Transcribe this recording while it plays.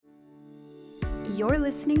You're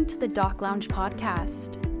listening to the Doc Lounge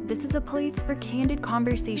podcast. This is a place for candid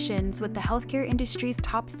conversations with the healthcare industry's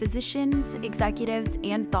top physicians, executives,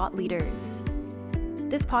 and thought leaders.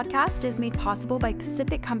 This podcast is made possible by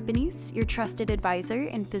Pacific Companies, your trusted advisor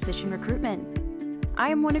in physician recruitment. I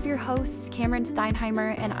am one of your hosts, Cameron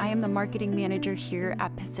Steinheimer, and I am the marketing manager here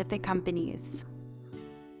at Pacific Companies.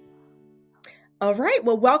 All right.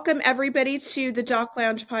 Well, welcome everybody to the Doc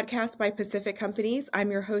Lounge podcast by Pacific Companies. I'm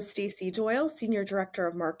your host, Stacey Doyle, Senior Director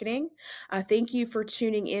of Marketing. Thank you for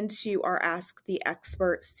tuning into our Ask the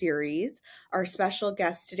Expert series. Our special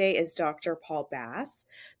guest today is Dr. Paul Bass.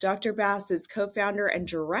 Dr. Bass is co-founder and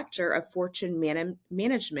director of Fortune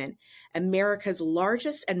Management, America's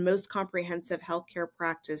largest and most comprehensive healthcare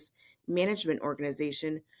practice management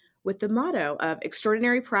organization, with the motto of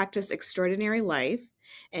extraordinary practice, extraordinary life.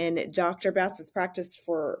 And Dr. Bass has practiced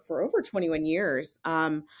for over 21 years.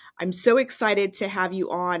 I'm so excited to have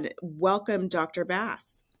you on. Welcome, Dr.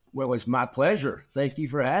 Bass. Well, it's my pleasure. Thank you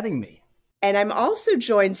for having me. And I'm also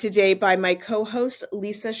joined today by my co-host,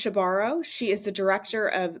 Lisa Shabaro. She is the Director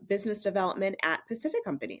of Business Development at Pacific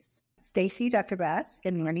Companies. Stacey, Dr. Bass,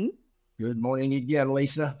 good morning. Good morning again,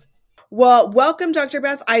 Lisa. Well, welcome, Dr.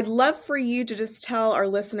 Bass. I'd love for you to just tell our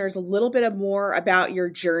listeners a little bit more about your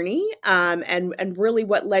journey and really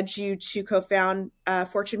what led you to co-found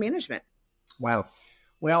Fortune Management. Wow.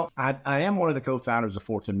 Well, I am one of the co-founders of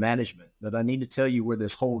Fortune Management, but I need to tell you where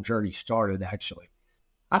this whole journey started, actually.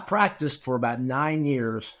 I practiced for about 9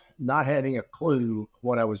 years, not having a clue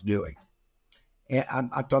what I was doing. And I'm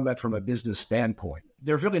talking about from a business standpoint.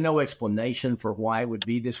 There's really no explanation for why it would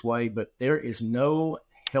be this way, but there is no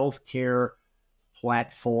healthcare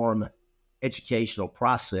platform educational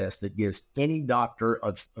process that gives any doctor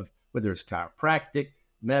of whether it's chiropractic,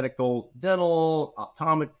 medical, dental,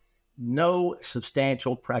 optometric, no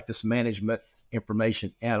substantial practice management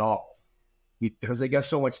information at all. Because they got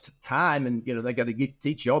so much time and, they got to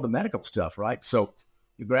teach you all the medical stuff, right? So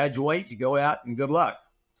you graduate, you go out and good luck.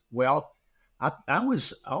 Well, I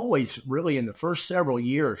was always really in the first several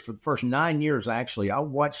years, for the first 9 years, actually, I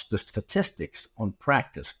watched the statistics on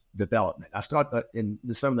practice development. I started in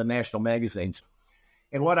some of the national magazines.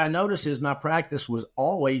 And what I noticed is my practice was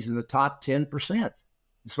always in the top 10%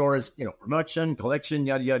 as far as, promotion, collection,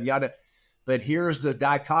 yada, yada, yada. But here's the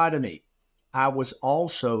dichotomy. I was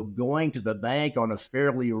also going to the bank on a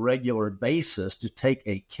fairly regular basis to take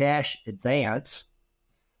a cash advance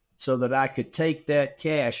so that I could take that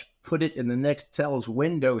cash, put it in the next teller's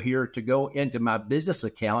window here to go into my business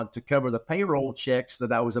account to cover the payroll checks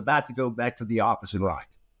that I was about to go back to the office and write.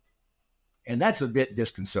 And that's a bit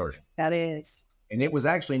disconcerting. That is. And it was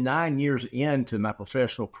actually 9 years into my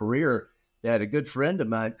professional career that a good friend of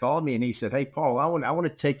mine called me and he said, "Hey, Paul, I want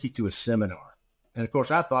to take you to a seminar." And of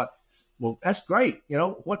course I thought, well, that's great.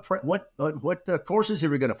 What courses are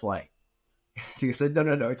we going to play? He said,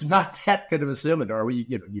 no, it's not that kind of a seminar where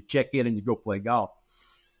you check in and you go play golf.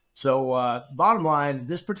 So bottom line,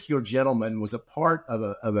 this particular gentleman was a part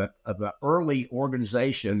of an early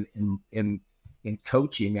organization in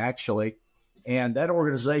coaching, actually. And that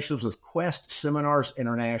organization was Quest Seminars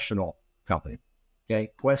International Company.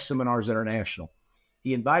 Okay, Quest Seminars International.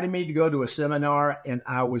 He invited me to go to a seminar, and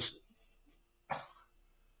I was,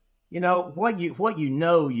 what you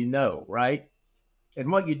know, right?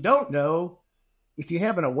 And what you don't know, if you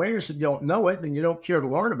have an awareness that you don't know it, then you don't care to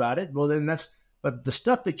learn about it. Well, then but the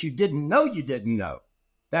stuff that you didn't know,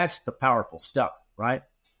 that's the powerful stuff, right?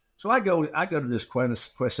 So I go to this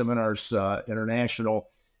Quest Seminars International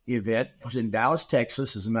event. It was in Dallas,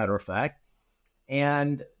 Texas, as a matter of fact.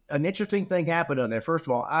 And an interesting thing happened on there. First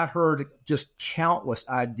of all, I heard just countless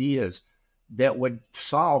ideas that would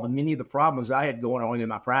solve many of the problems I had going on in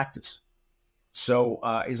my practice. So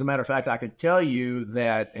as a matter of fact, I can tell you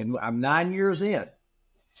that, and I'm 9 years in,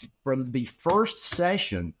 from the first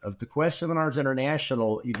session of the Quest Seminars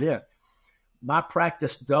International event, my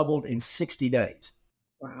practice doubled in 60 days.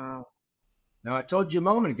 Wow. Now, I told you a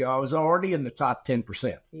moment ago, I was already in the top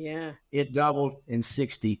 10%. Yeah. It doubled in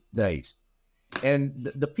 60 days. And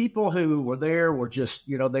the people who were there were just,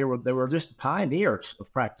 they were just pioneers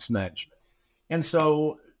of practice management. And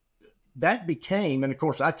so that became, and of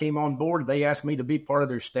course I came on board. They asked me to be part of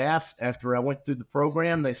their staff after I went through the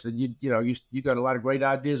program. They said, you got a lot of great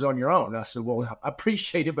ideas on your own. And I said, well, I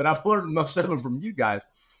appreciate it, but I've learned most of them from you guys.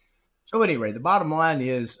 So anyway, the bottom line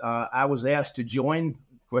is I was asked to join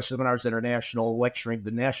Quest Seminars International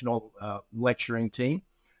the national lecturing team.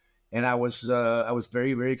 And I was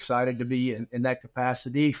very, very excited to be in that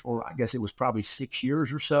capacity for, I guess it was probably 6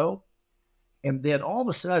 years or so. And then all of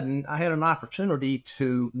a sudden, I had an opportunity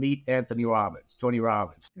to meet Tony Robbins.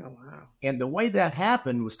 Oh, wow. And the way that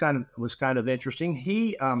happened was kind of interesting.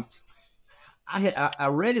 I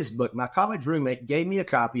read his book. My college roommate gave me a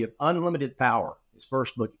copy of Unlimited Power, his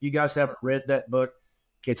first book. If you guys haven't read that book,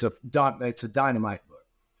 it's a dynamite book.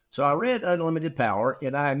 So I read Unlimited Power,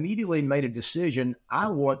 and I immediately made a decision. I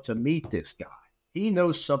want to meet this guy. He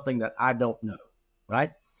knows something that I don't know,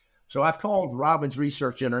 right? So I called Robbins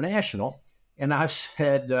Research International, and I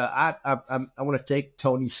said, I want to take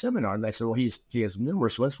Tony's seminar. And they said, well, he has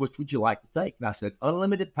numerous ones. Which would you like to take? And I said,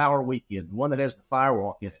 Unlimited Power Weekend, the one that has the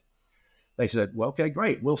firewalk in it. They said, well, okay,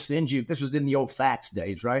 great. We'll send you. This was in the old fax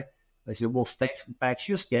days, right? They said, we'll fax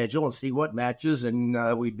you a schedule and see what matches, and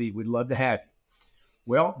we'd love to have you.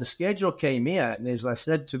 Well, the schedule came in, and as I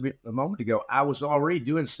said to you a moment ago, I was already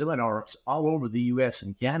doing seminars all over the U.S.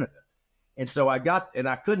 and Canada. And so I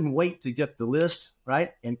couldn't wait to get the list,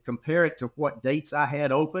 right, and compare it to what dates I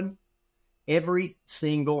had open. Every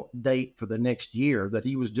single date for the next year that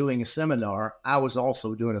he was doing a seminar, I was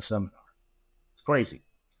also doing a seminar. It's crazy.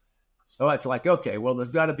 So it's like, okay, well, there's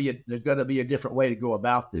got to be a different way to go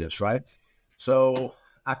about this, right? So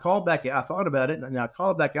I called back. I thought about it, and I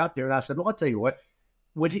called back out there, and I said, well, I'll tell you what.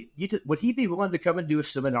 Would he be willing to come and do a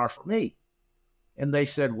seminar for me? And they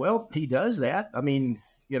said, well, he does that. I mean,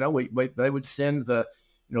 they would send the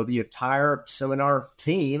entire seminar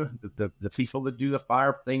team, the people that do the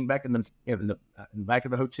fire thing back in the back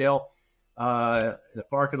of the hotel, the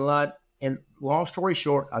parking lot. And long story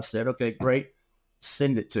short, I said, okay, great.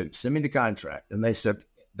 Send it to him. Send me the contract. And they said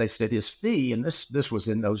his fee, and this was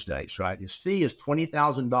in those days, right? His fee is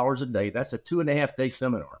 $20,000 a day. That's a 2.5-day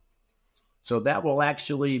seminar. So that will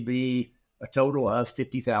actually be a total of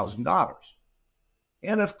 $50,000.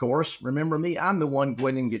 And of course, remember me, I'm the one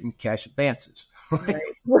going and getting cash advances.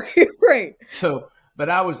 Right. So, but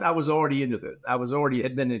I was already into it.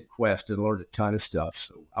 Had been in Quest and learned a ton of stuff.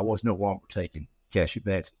 So I was no longer taking cash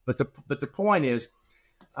advances. But the point is,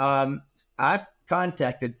 I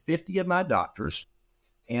contacted 50 of my doctors,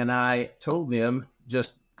 and I told them,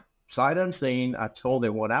 just sight unseen, I told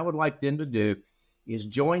them what I would like them to do is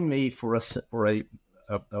join me for a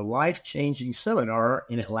life-changing seminar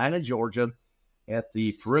in Atlanta, Georgia, at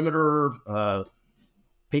the Perimeter,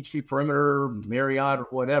 Peachtree Perimeter, Marriott, or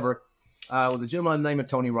whatever, with a gentleman named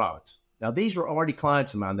Tony Robbins. Now, these were already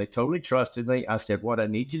clients of mine. They totally trusted me. I said, what I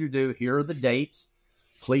need you to do, here are the dates.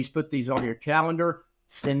 Please put these on your calendar.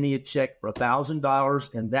 Send me a check for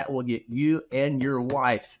 $1,000, and that will get you and your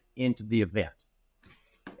wife into the event.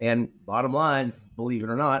 And bottom line, believe it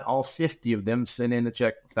or not, all 50 of them sent in a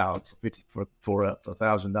check for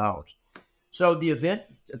 $1,000. So the event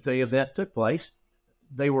took place.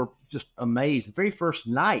 They were just amazed. The very first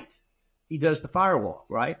night, he does the firewalk,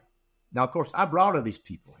 right? Now, of course, I brought all these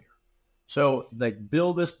people here. So they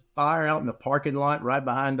build this fire out in the parking lot right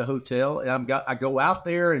behind the hotel. And I go out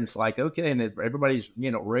there, and it's like, okay, and everybody's,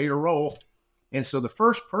 ready to roll. And so the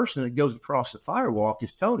first person that goes across the firewalk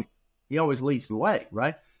is Tony. He always leads the way,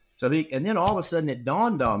 right? And then all of a sudden it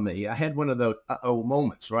dawned on me. I had one of those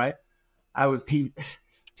moments, right?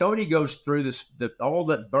 Tony goes through all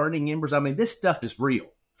the burning embers. I mean, this stuff is real.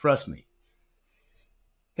 Trust me.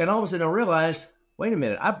 And all of a sudden I realized, wait a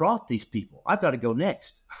minute, I brought these people. I've got to go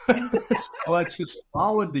next. So I just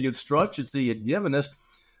followed the instructions he had given us,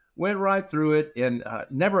 went right through it, and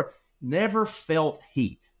never felt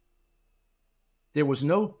heat. There was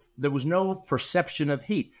no perception of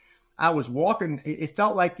heat. I was walking. It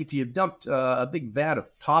felt like if you dumped a big vat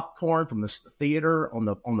of popcorn from the theater on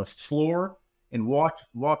the floor and walked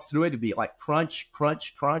through it, it'd be like crunch,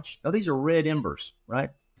 crunch, crunch. Now these are red embers, right?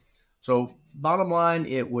 So bottom line,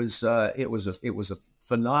 it was a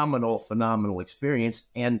phenomenal experience.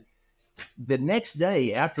 And the next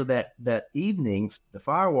day after that evening, the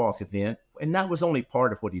firewalk event, and that was only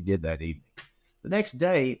part of what he did that evening. The next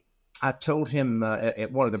day, I told him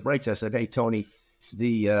at one of the breaks, I said, "Hey Tony,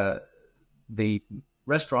 the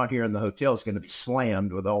restaurant here in the hotel is going to be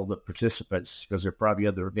slammed with all the participants because there are probably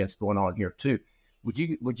other events going on here too. Would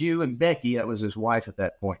you and Becky, that was his wife at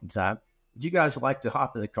that point in time, would you guys like to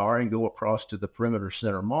hop in the car and go across to the Perimeter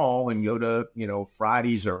Center Mall and go to,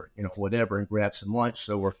 Fridays or, whatever and grab some lunch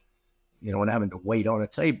so we're, not having to wait on a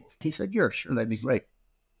table?" He said, "Yeah, sure, that'd be great."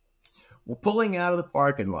 Well, pulling out of the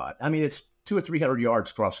parking lot, I mean, it's 200 or 300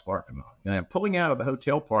 yards across the parking lot. And I'm pulling out of the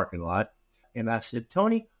hotel parking lot, and I said,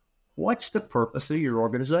 "Tony, what's the purpose of your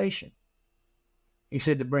organization?" He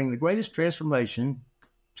said, "To bring the greatest transformation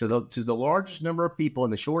to the largest number of people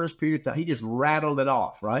in the shortest period of time." He just rattled it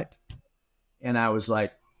off, right? And I was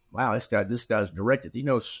like, wow, this guy's directed. He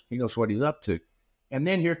knows what he's up to. And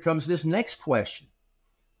then here comes this next question.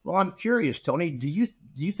 Well, I'm curious, Tony, do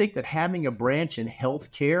you think that having a branch in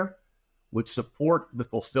healthcare would support the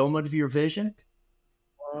fulfillment of your vision?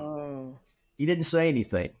 Oh. He didn't say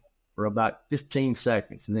anything for about 15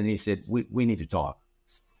 seconds. And then he said, we need to talk.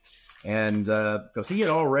 And because he had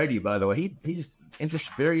already, by the way, he's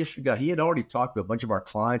interested, very interesting guy. He had already talked to a bunch of our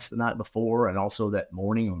clients the night before and also that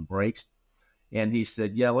morning on breaks. And he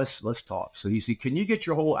said, yeah, let's talk. So he said, can you get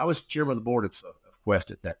your whole, I was chairman of the board of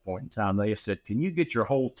Quest at that point in time. They said, can you get your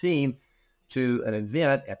whole team to an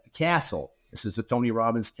event at the castle? This is the Tony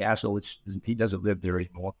Robbins Castle. He doesn't live there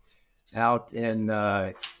anymore. Out in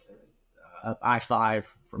up I-5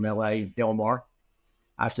 from LA, Del Mar.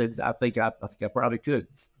 I said, I think I probably could.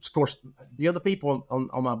 Of course, the other people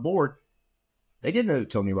on my board, they didn't know who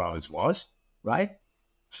Tony Robbins was, right?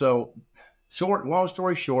 So long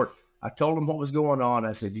story short, I told them what was going on.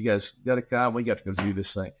 I said, you guys got to come. We got to go do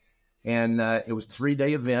this thing. And it was a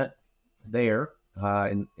 3-day event there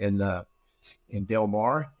in Del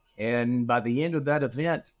Mar. And by the end of that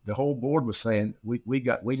event, the whole board was saying, we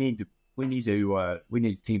need to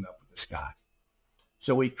team up with this guy.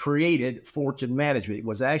 So we created Fortune Management. It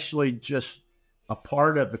was actually just a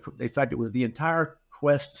part of in fact, it was the entire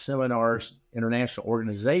Quest Seminars International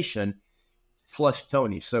Organization plus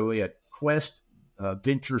Tony. So we had Quest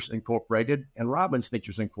Ventures Incorporated and Robbins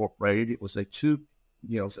Ventures Incorporated. It was a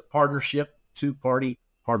partnership, 2-party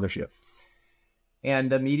partnership.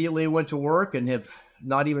 And immediately went to work and have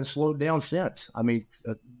not even slowed down since. I mean,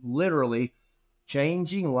 literally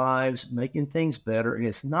changing lives, making things better. And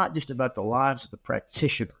it's not just about the lives of the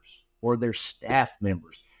practitioners or their staff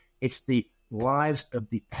members. It's the lives of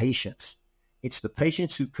the patients. It's the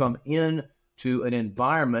patients who come in to an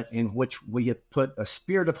environment in which we have put a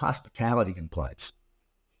spirit of hospitality in place.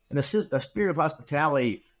 And a spirit of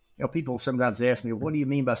hospitality, people sometimes ask me, what do you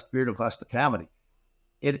mean by spirit of hospitality?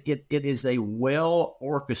 It is a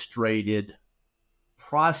well-orchestrated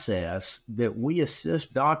process that we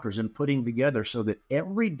assist doctors in putting together so that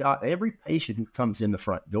every patient who comes in the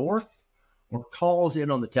front door or calls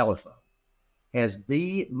in on the telephone has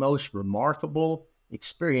the most remarkable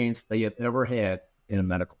experience they have ever had in a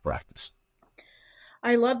medical practice.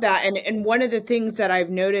 I love that. And one of the things that I've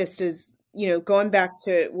noticed is, going back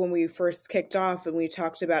to when we first kicked off and we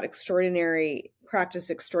talked about extraordinary practice,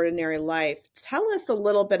 extraordinary life. Tell us a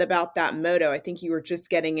little bit about that motto. I think you were just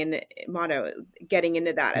getting into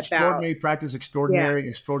that. Extraordinary practice,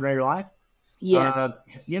 extraordinary life. Yes.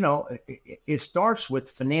 It starts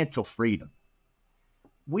with financial freedom.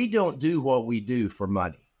 We don't do what we do for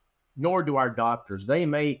money, nor do our doctors. They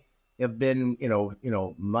may have been,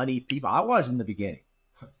 money people. I was in the beginning.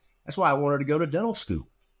 That's why I wanted to go to dental school.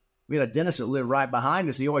 We had a dentist that lived right behind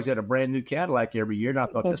us. He always had a brand new Cadillac every year, and I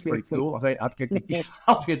thought that's pretty cool. I think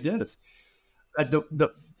I'll be a dentist.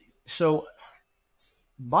 So,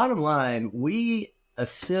 bottom line, we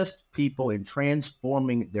assist people in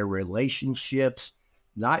transforming their relationships,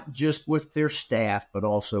 not just with their staff, but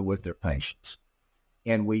also with their patients.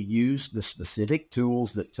 And we use the specific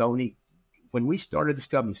tools that Tony, when we started this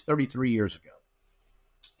company 33 years ago,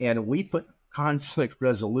 and we put conflict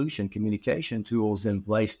resolution communication tools in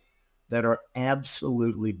place that are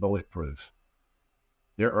absolutely bulletproof.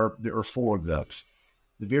 There are 4 of those.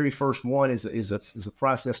 The very first one is a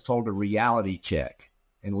process called a reality check.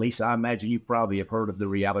 And Lisa, I imagine you probably have heard of the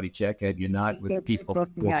reality check, have you not? With people,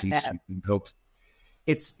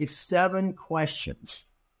 it's 7 questions.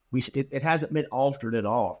 It hasn't been altered at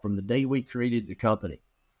all from the day we created the company.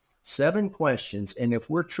 7 questions, and if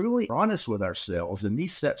we're truly honest with ourselves, and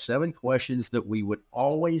these 7 questions that we would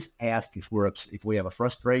always ask if we have a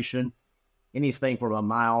frustration, anything from a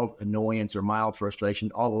mild annoyance or mild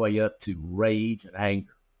frustration all the way up to rage and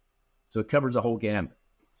anger. So it covers the whole gamut.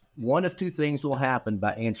 One of 2 things will happen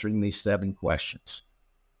by answering these 7 questions.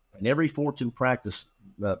 And every Fortune practice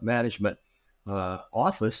management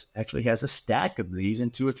office actually has a stack of these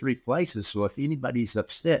in 2 or 3 places. So if anybody's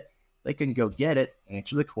upset, they can go get it,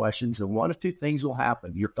 answer the questions, and one of 2 things will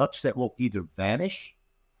happen. Your upset will either vanish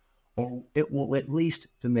or it will at least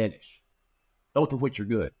diminish, both of which are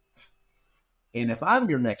good. And if I'm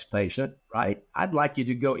your next patient, right, I'd like you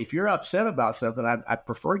to go, if you're upset about something, I'd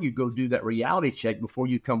prefer you go do that reality check before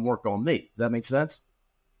you come work on me. Does that make sense?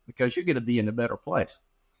 Because you're going to be in a better place.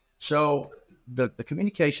 So the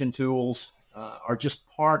communication tools are just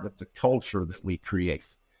part of the culture that we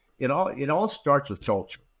create. It all starts with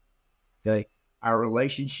culture. Okay, our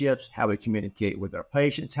relationships, how we communicate with our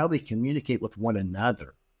patients, how we communicate with one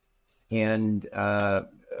another. And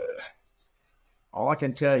all I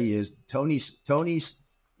can tell you is Tony's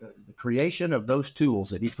the creation of those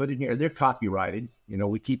tools that he put in here, they're copyrighted.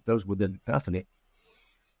 We keep those within the company.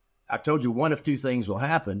 I told you one of two things will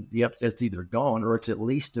happen. The upset's either gone or it's at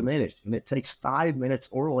least diminished. And it takes 5 minutes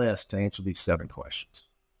or less to answer these 7 questions.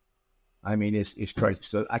 I mean, it's crazy.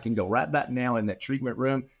 So I can go right back now in that treatment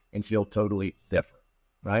room and feel totally different,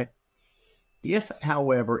 right? If,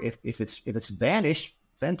 however, if it's vanished,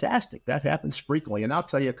 fantastic. That happens frequently. And I'll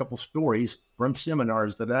tell you a couple stories from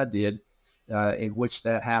seminars that I did in which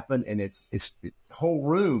that happened. And the whole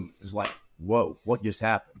room is like, whoa, what just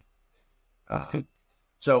happened? But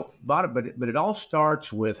it all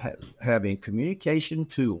starts with having communication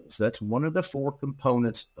tools. That's one of the 4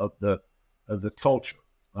 components of the culture,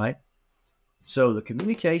 right? So the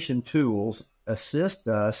communication tools assist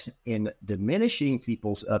us in diminishing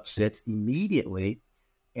people's upsets immediately.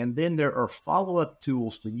 And then there are follow-up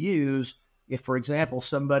tools to use. If, for example,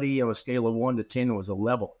 somebody on a scale of 1 to 10 was a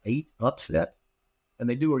level 8 upset, and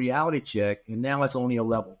they do a reality check, and now it's only a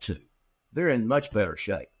level 2, they're in much better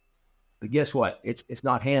shape. But guess what? It's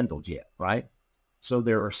not handled yet, right? So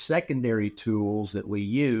there are secondary tools that we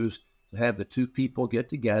use to have the 2 people get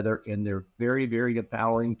together, and they're very, very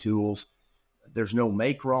empowering tools. There's no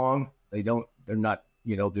make wrong. They're not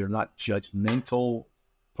judgmental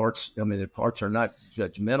parts. I mean, the parts are not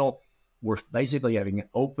judgmental. We're basically having an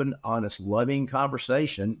open, honest, loving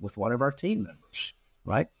conversation with one of our team members,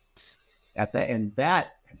 right?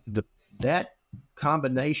 That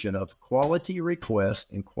combination of quality request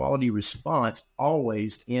and quality response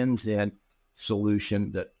always ends in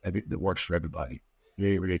solution that works for everybody.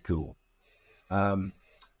 Very, very cool.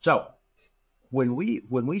 So when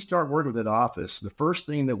we start working with an office, the first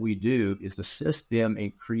thing that we do is assist them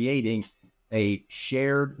in creating a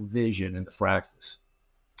shared vision in the practice,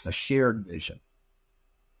 a shared vision.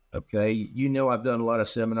 Okay. I've done a lot of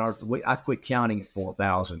seminars. I quit counting at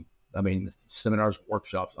 4,000. I mean, seminars,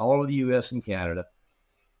 workshops all over the U.S. and Canada.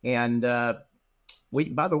 And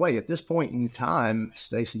by the way, at this point in time,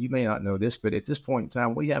 Stacy, you may not know this, but at this point in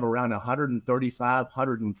time, we have around 135,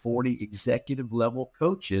 140 executive level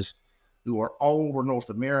coaches who are all over North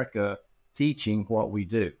America teaching what we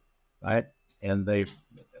do, right? And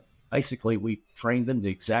we trained them to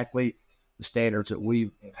exactly the standards that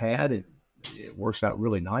we've had, and it works out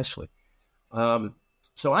really nicely.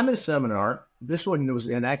 So I'm in a seminar. This one was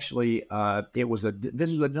this was a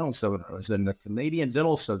dental seminar. It was in the Canadian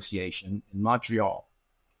Dental Association in Montreal.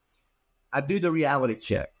 I do the reality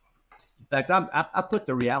check. In fact, I put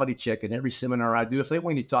the reality check in every seminar I do. If they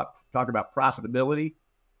want me to talk about profitability,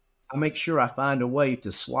 I make sure I find a way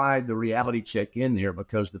to slide the reality check in there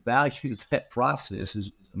because the value of that process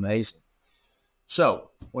is amazing.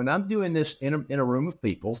 So when I'm doing this in a room of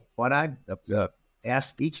people, what I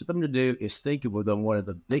ask each of them to do is think of them one of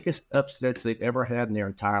the biggest upsets they've ever had in their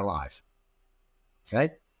entire life.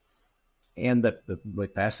 Okay? And we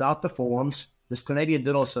pass out the forms. This Canadian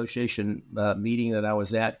Dental Association meeting that I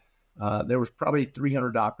was at, there was probably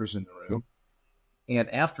 300 doctors in the room. And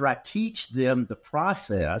after I teach them the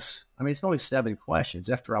process, I mean, it's only 7 questions.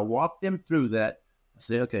 After I walk them through that, I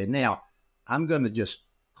say, okay, now I'm going to just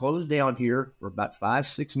close down here for about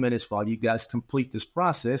 5-6 minutes while you guys complete this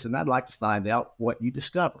process. And I'd like to find out what you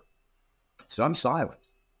discover. So I'm silent,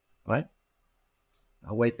 right?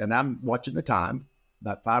 I wait, and I'm watching the time.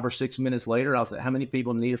 About 5 or 6 minutes later, I'll say, how many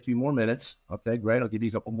people need a few more minutes? Okay, great. I'll give you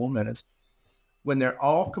a couple more minutes. When they're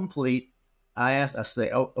all complete, I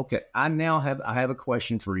say, oh, okay, I have a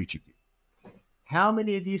question for each of you. How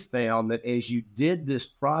many of you found that as you did this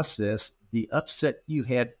process, the upset you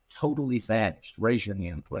had totally vanished? Raise your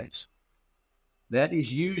hand, please. That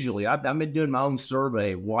is usually, I've been doing my own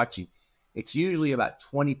survey, watching. It's usually about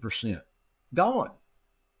 20% gone.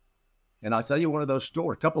 And I'll tell you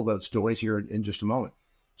a couple of those stories here in just a moment.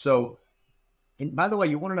 So, and by the way,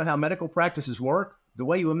 you want to know how medical practices work? The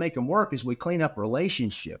way you would make them work is we clean up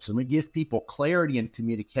relationships and we give people clarity in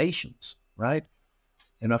communications, right?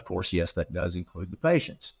 And of course, yes, that does include the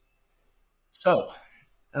patients. So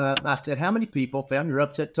I said, how many people found your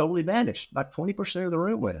upset totally vanished? About 20% of the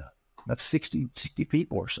room went up. That's 60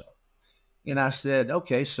 people or so. And I said,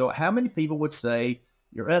 okay, so how many people would say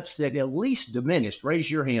your upset at least diminished? Raise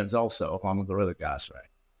your hands also along with the other guys, right?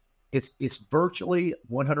 It's virtually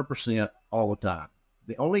 100% all the time.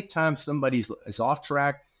 The only time somebody is off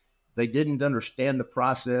track, they didn't understand the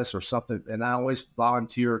process or something, and I always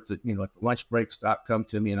volunteer to, at the lunch break, come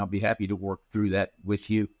to me, and I'll be happy to work through that with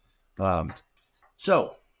you.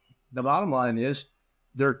 So the bottom line is,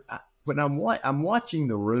 when I'm watching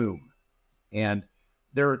the room, and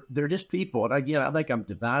they're just people, and again, I think I'm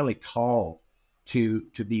divinely called to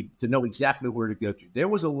know exactly where to go to. There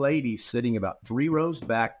was a lady sitting about 3 rows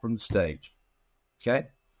back from the stage, okay?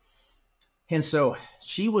 And so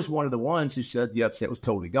she was one of the ones who said the upset was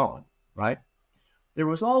totally gone, right? There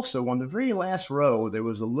was also on the very last row, there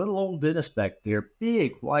was a little old dentist back there,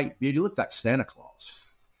 big white beauty, looked like Santa Claus.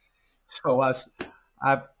 So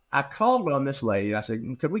I called on this lady. I said,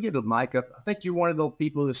 could we get a mic up? I think you're one of those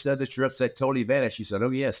people who said that your upset totally vanished. She said, oh,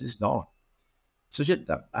 yes, it's gone. So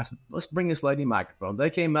let's bring this lady a microphone. They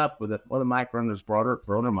came up with one of the microphones, brought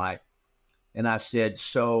her mic. And I said,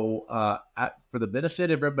 so for the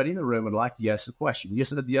benefit of everybody in the room, I'd like to ask a question. You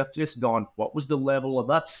said the upset's gone. What was the level of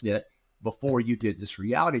upset before you did this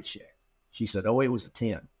reality check? She said, oh, it was a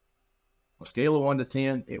 10. On a scale of 1 to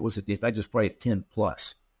 10, it was I just played 10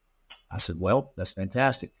 plus. I said, well, that's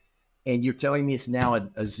fantastic. And you're telling me it's now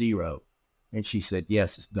a 0. And she said,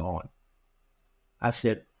 yes, it's gone. I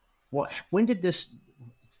said, what? When did this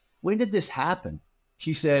happen?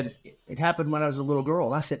 She said, it happened when I was a little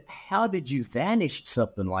girl. I said, how did you vanish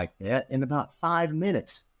something like that in about 5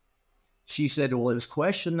 minutes? She said, well, it was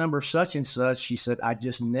question number such and such. She said, I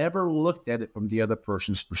just never looked at it from the other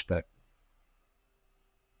person's perspective.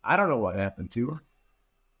 I don't know what happened to her.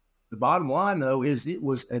 The bottom line, though, is it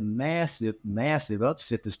was a massive, massive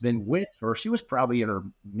upset that's been with her. She was probably in her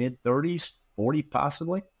mid-30s, 40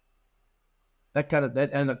 possibly.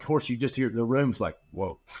 And of course, you just hear the room's like,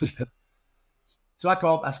 whoa. So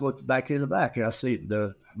I looked back in the back, and I see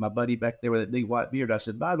my buddy back there with that big white beard. I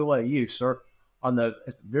said, by the way, you, sir, at the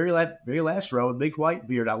very last row, a big white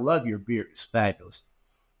beard. I love your beard. It's fabulous.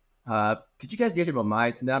 Could you guys get him a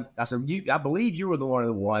mic? And I said, I believe you were one of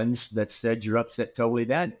the ones that said your upset totally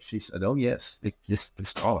vanished. She said, oh, yes,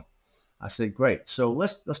 it's gone. I said, great. So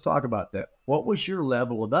let's talk about that. What was your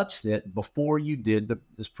level of upset before you did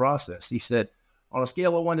this process? He said, on a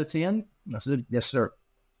scale of 1 to 10? I said, yes, sir.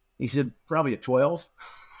 He said, probably a 12.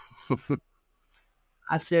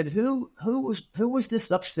 I said, who was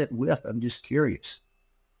this upset with? I'm just curious.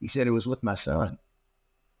 He said, it was with my son.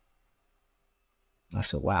 I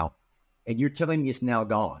said, wow. And you're telling me it's now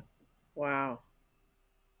gone. Wow.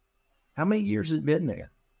 How many years has it been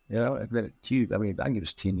there? You know, I've been at Cube. I mean, I can give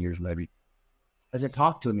us 10 years maybe. I said,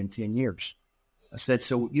 talk to him in 10 years. I said,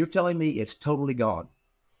 so you're telling me it's totally gone?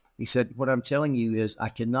 He said, what I'm telling you is I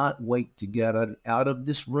cannot wait to get out of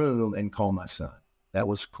this room and call my son. That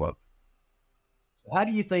was a quote. So how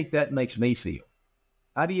do you think that makes me feel?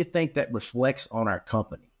 How do you think that reflects on our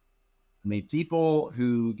company? I mean, people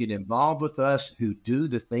who get involved with us, who do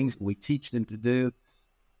the things that we teach them to do,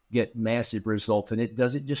 get massive results. And it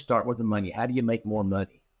doesn't just start with the money. How do you make more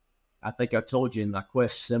money? I think I told you in my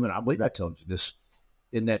Quest seminar, I believe I told you this,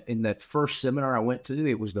 in that first seminar I went to,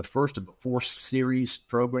 it was the first of a 4-series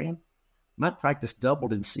program. My practice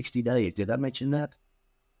doubled in 60 days. Did I mention that?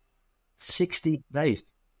 60 days.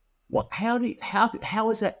 Well, how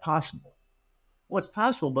is that possible? Well, it's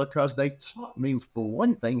possible because they taught me, for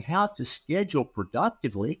one thing, how to schedule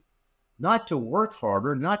productively, not to work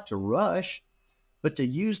harder, not to rush, but to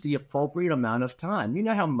use the appropriate amount of time. You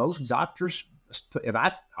know how most doctors, and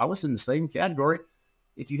I was in the same category,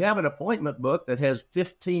 if you have an appointment book that has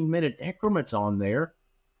 15-minute increments on there,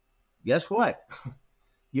 guess what?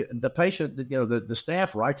 The patient, the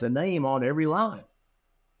staff writes a name on every line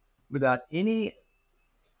without any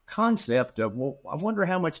concept of, well, I wonder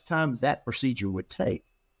how much time that procedure would take.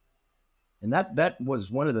 And that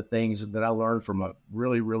was one of the things that I learned from a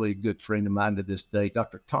really, really good friend of mine to this day,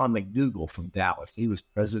 Dr. Tom McDougall from Dallas. He was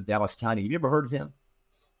president of Dallas County. Have you ever heard of him?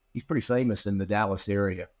 He's pretty famous in the Dallas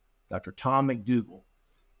area, Dr. Tom McDougall.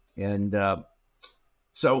 And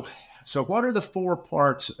so what are the 4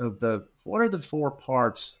 parts of the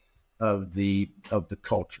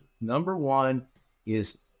culture? Number 1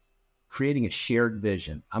 is creating a shared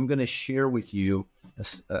vision. I'm going to share with you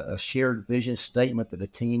a shared vision statement that a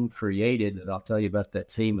team created, and I'll tell you about that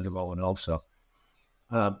team in a moment also.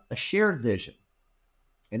 A shared vision.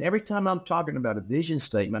 And every time I'm talking about a vision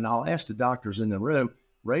statement, I'll ask the doctors in the room,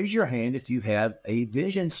 raise your hand if you have a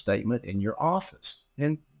vision statement in your office.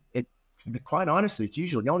 And quite honestly, it's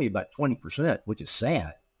usually only about 20%, which is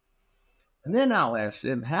sad. And then I'll ask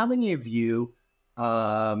them, how many of you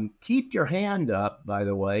keep your hand up, by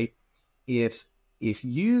the way, if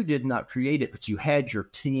you did not create it, but you had your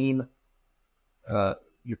team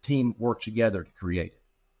work together to create it?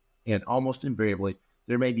 And almost invariably,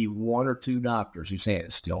 there may be 1 or 2 doctors whose hand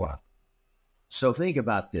is still up. So think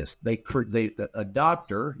about this. A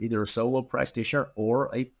doctor, either a solo practitioner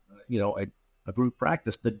or a group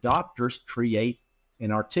practice, the doctors create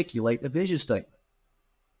and articulate a vision statement.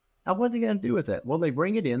 Now, what are they going to do with that? Well, they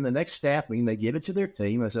bring it in the next staff meeting, they give it to their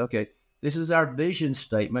team, and say, okay, this is our vision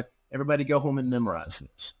statement. Everybody go home and memorize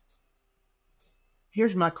this.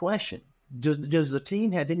 Here's my question. Does the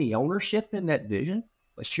team have any ownership in that vision,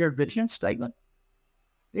 a shared vision statement?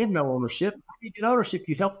 They have no ownership. If you get ownership,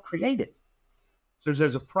 you help create it. So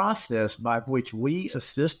there's a process by which we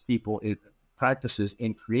assist people in practices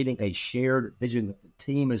in creating a shared vision that the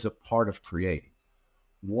team is a part of creating.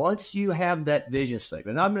 Once you have that vision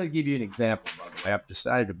statement, and I'm going to give you an example, by the way. I've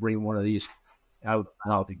decided to bring one of these out of the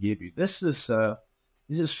file to give you. This is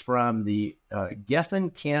from the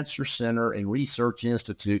Geffen Cancer Center and Research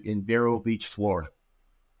Institute in Vero Beach, Florida.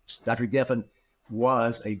 Dr. Geffen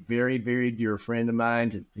was a very, very dear friend of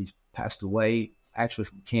mine. He's passed away, actually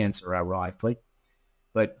from cancer, ironically.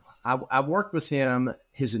 But I worked with him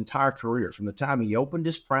his entire career. From the time he opened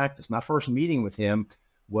his practice, my first meeting with him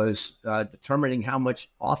was determining how much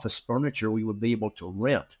office furniture we would be able to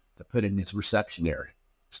rent to put in his reception area.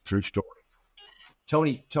 It's a true story.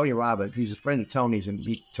 Tony Robbins, he's a friend of Tony's, and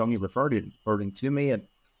Tony referred him to me. And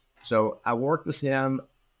so I worked with him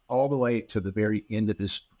all the way to the very end of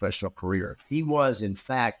his professional career. He was, in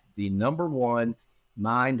fact, the number one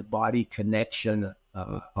mind-body connection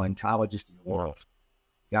oncologist in the world.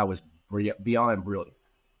 Guy was beyond brilliant.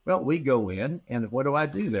 Well, we go in, and what do I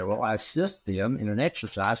do there? Well, I assist them in an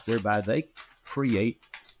exercise whereby they create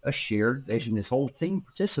a shared vision. His whole team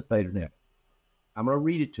participated in it. I'm going to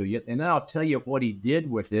read it to you, and then I'll tell you what he did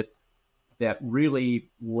with it that really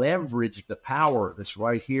leveraged the power that's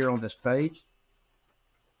right here on this page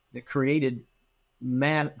that created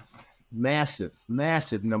massive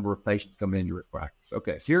number of patients coming into his practice.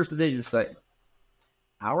 Okay, here's the vision statement.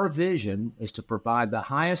 Our vision is to provide the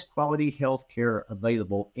highest quality health care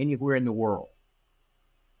available anywhere in the world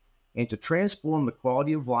and to transform the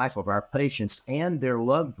quality of life of our patients and their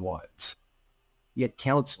loved ones. Yet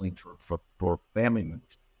counseling for family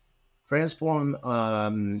members. Transform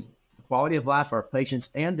the quality of life of our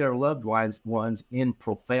patients and their loved ones in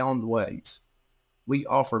profound ways. We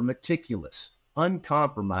offer meticulous,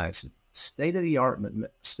 uncompromising,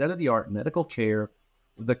 state-of-the-art medical care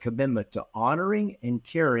with a commitment to honoring and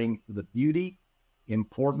caring for the beauty,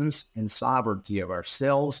 importance, and sovereignty of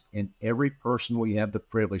ourselves and every person we have the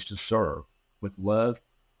privilege to serve with love,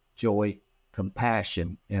 joy,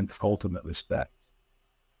 compassion, and ultimate respect.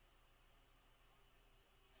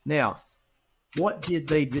 Now, what did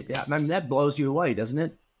they do? I mean, that blows you away, doesn't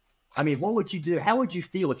it? I mean, what would you do? How would you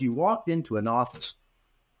feel if you walked into an office?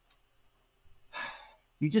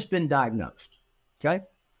 You've just been diagnosed, okay?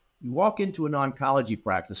 You walk into an oncology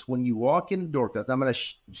practice. When you walk in the door, I'm going to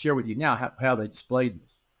share with you now how they displayed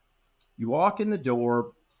this. You walk in the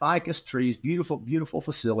door, ficus trees, beautiful, beautiful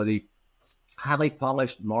facility, highly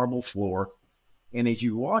polished marble floor. And as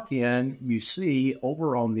you walk in, you see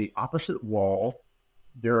over on the opposite wall,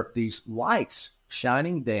 there are these lights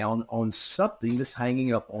shining down on something that's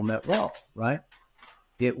hanging up on that wall, right?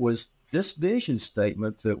 It was this vision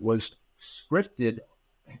statement that was scripted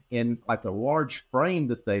in like a large frame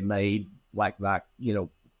that they made, you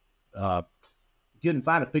couldn't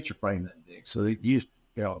find a picture frame that big. So they used,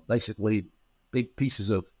 basically big pieces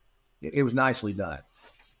of, it was nicely done,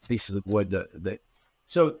 pieces of wood.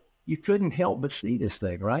 So you couldn't help but see this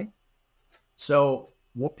thing, right? So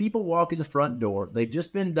when people walk in the front door, they've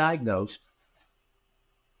just been diagnosed,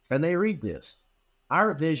 and they read this.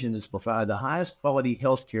 Our vision is to provide the highest quality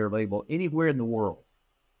health care available anywhere in the world.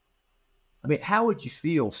 I mean, how would you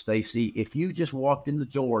feel, Stacy, if you just walked in the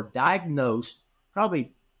door, diagnosed,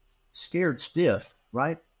 probably scared stiff,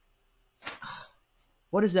 right?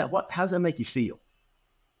 What is that? How does that make you feel?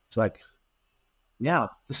 It's like, yeah,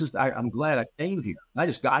 I'm glad I came here. I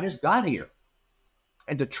just got here.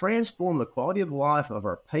 And to transform the quality of life of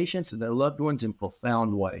our patients and their loved ones in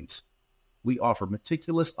profound ways. We offer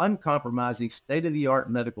meticulous, uncompromising, state-of-the-art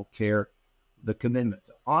medical care, the commitment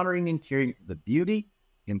to honoring and caring for the beauty,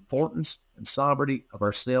 importance, and sovereignty of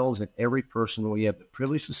ourselves and every person we have the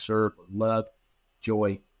privilege to serve with love,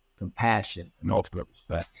 joy, compassion, and ultimate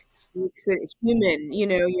respect. Makes it human,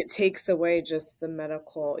 it takes away just the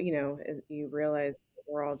medical, you realize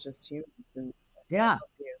we're all just humans. And yeah.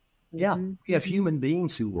 We have human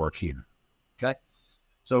beings who work here. Okay.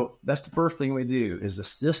 So that's the first thing we do is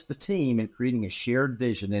assist the team in creating a shared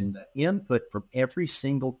vision, and the input from every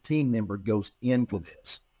single team member goes into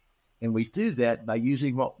this. And we do that by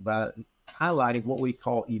highlighting what we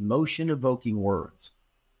call emotion-evoking words.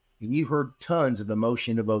 And you heard tons of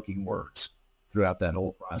emotion-evoking words throughout that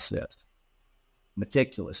whole process.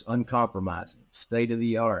 Meticulous, uncompromising,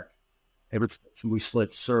 state-of-the-art. Every person we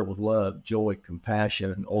serve with love, joy,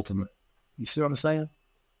 compassion, and ultimate. You see what I'm saying?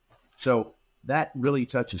 So that really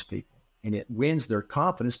touches people, and it wins their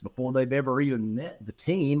confidence before they've ever even met the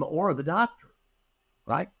team or the doctor,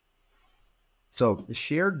 right? So the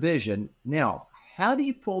shared vision. Now, how do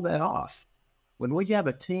you pull that off? When we have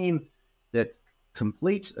a team that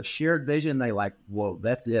completes a shared vision, they whoa,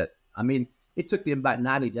 that's it. I mean, It took them about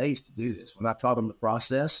 90 days to do this. When I taught them the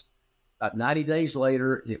process, about 90 days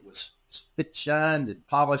later, it was spit shined and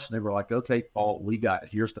polished, and they were like, okay, Paul, we got it.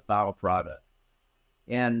 Here's the final product.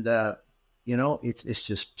 And, it's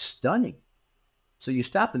just stunning. So you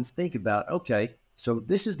stop and think about, okay, so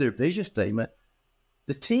this is their vision statement.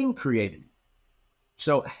 The team created it.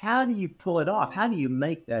 So how do you pull it off? How do you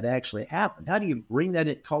make that actually happen? How do you bring that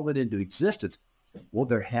in, call it into existence? Well,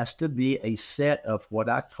 there has to be a set of what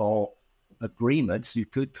I call agreements. You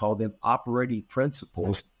could call them operating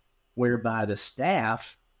principles, whereby the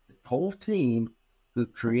staff, the whole team who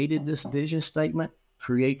created this vision statement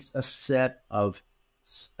creates a set of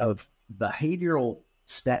behavioral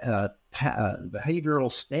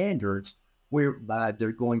whereby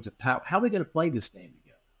they're going to, how are we going to play this game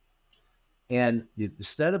together? And the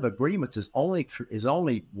set of agreements is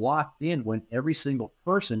only locked in when every single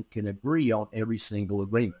person can agree on every single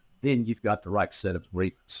agreement. Then you've got the right set of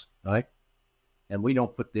agreements, right? And we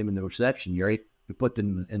don't put them in the reception area. We put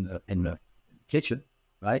them in the kitchen,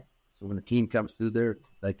 right? So when the team comes through there,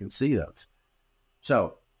 they can see those.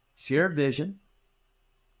 So shared vision,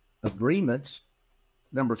 agreements.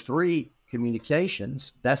 Number 3,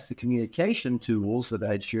 communications. That's the communication tools that I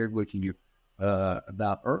had shared with you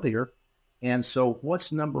about earlier. And so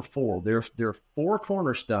what's number 4? There are 4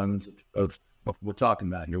 cornerstones of what we're talking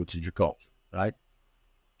about here, which is your culture, right?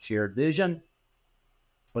 Shared vision,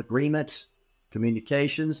 agreements,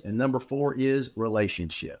 communications, and number 4 is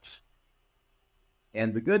relationships.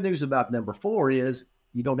 And the good news about number 4 is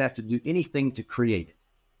you don't have to do anything to create it,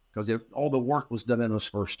 because all the work was done in those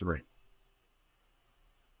first 3.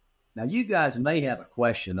 Now, you guys may have a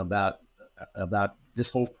question about this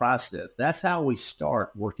whole process. That's how we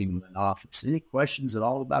start working with an office. Any questions at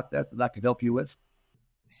all about that I could help you with?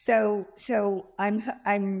 So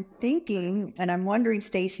I'm thinking, and I'm wondering,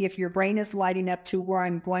 Stacy, if your brain is lighting up to where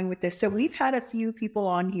I'm going with this. So we've had a few people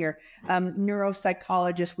on here,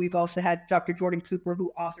 neuropsychologists. We've also had Dr. Jordan Cooper,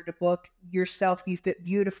 who authored a book. Yourself, you fit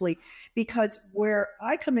beautifully, because where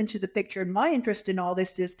I come into the picture and my interest in all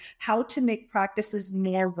this is how to make practices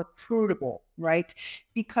more recruitable, right?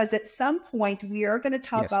 Because at some point we are going to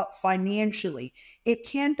talk about financially. It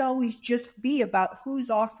can't always just be about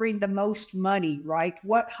who's offering the most money, right?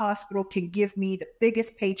 What hospital can give me the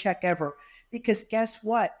biggest paycheck ever? Because guess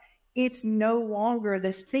what? It's no longer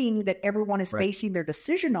the thing that everyone is basing their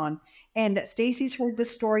decision on. And Stacy's heard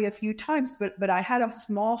this story a few times, but I had a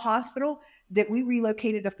small hospital that we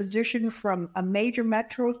relocated a physician from a major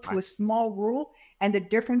metro to a small rural. And the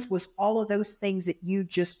difference was all of those things that you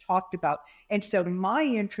just talked about. And so my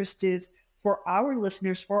interest is for our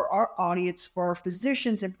listeners, for our audience, for our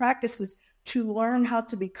physicians and practices to learn how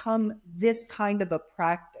to become this kind of a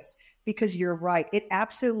practice. Because you're right, it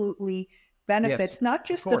absolutely benefits not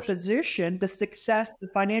just the physician, the success, the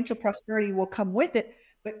financial prosperity will come with it,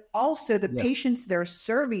 but also the patients they're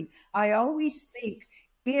serving. I always think,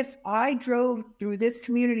 if I drove through this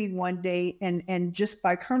community one day and just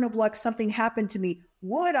by turn of luck, something happened to me,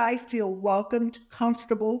 would I feel welcomed,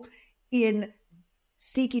 comfortable in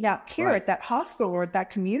seeking out care at that hospital or at that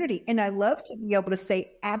community? And I love to be able to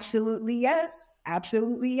say, absolutely yes,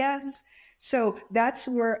 absolutely yes. So that's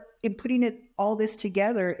where, in putting all this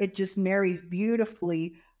together, it just marries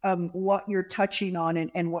beautifully what you're touching on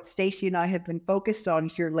and what Stacy and I have been focused on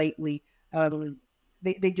here lately.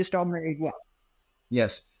 They just all married well.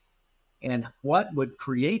 Yes. And what would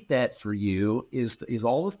create that for you is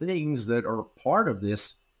all the things that are part of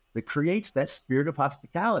this that creates that spirit of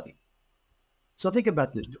hospitality. So think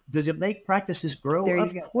about this. Does it make practices grow?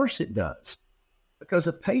 Of course it does. Because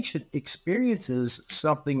a patient experiences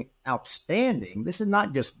something outstanding. This is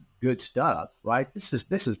not just good stuff, right? This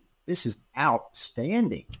is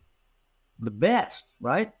outstanding. The best,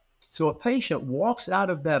 right? So a patient walks out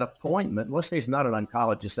of that appointment. Let's say it's not an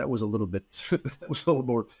oncologist. That was a little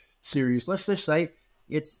more serious. Let's just say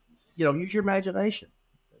it's, use your imagination.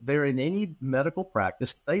 They're in any medical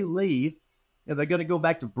practice. They leave and they're going to go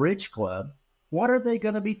back to Bridge Club. What are they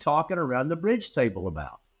going to be talking around the bridge table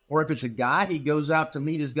about? Or if it's a guy, he goes out to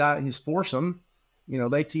meet his foursome.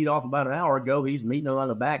 They teed off about an hour ago. He's meeting on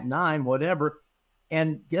the back nine, whatever.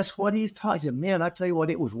 And guess what he's talking? Man, I tell you what,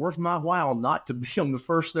 it was worth my while not to be on the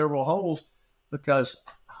first several holes, because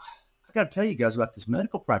I got to tell you guys about this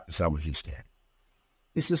medical practice I was just at.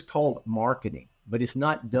 This is called marketing, but it's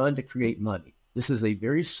not done to create money. This is a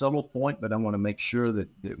very subtle point, but I want to make sure that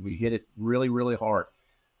we hit it really, really hard.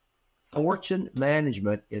 Fortune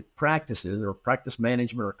management, practices or practice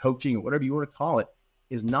management or coaching or whatever you want to call it,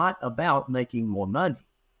 is not about making more money.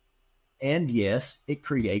 And yes, it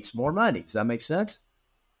creates more money. Does that make sense?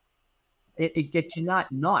 It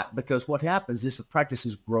cannot not, because what happens is the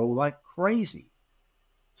practices grow like crazy.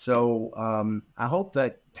 So I hope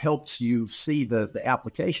that helps you see the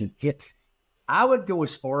application. I would go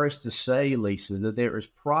as far as to say, Lisa, that there is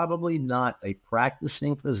probably not a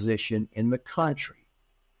practicing physician in the country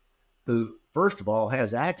who, first of all,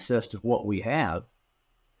 has access to what we have,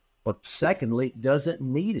 but secondly, doesn't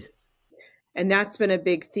need it. And that's been a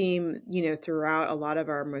big theme, throughout a lot of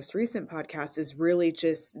our most recent podcasts, is really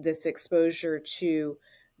just this exposure to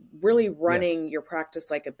really running your practice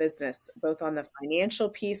like a business, both on the financial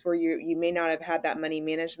piece where you may not have had that money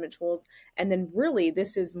management tools. And then really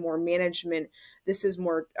this is more management. This is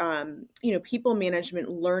more, people management,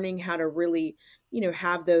 learning how to really,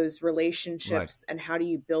 have those relationships, and how do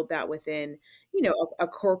you build that within, a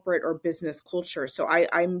corporate or business culture. So I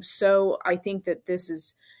think that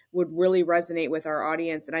this would really resonate with our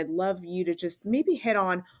audience. And I'd love you to just maybe hit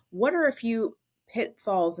on what are a few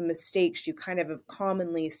pitfalls and mistakes you kind of have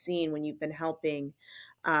commonly seen when you've been helping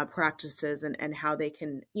practices, and how they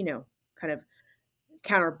can, kind of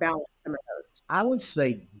counterbalance some of those. I would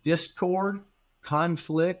say discord,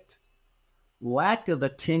 conflict, lack of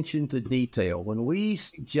attention to detail. When we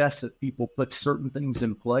suggest that people put certain things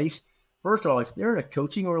in place, first of all, if they're in a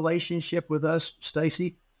coaching relationship with us,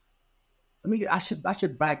 Stacy, I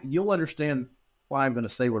should back. You'll understand why I'm going to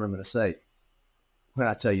say what I'm going to say when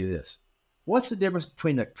I tell you this. What's the difference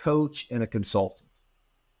between a coach and a consultant?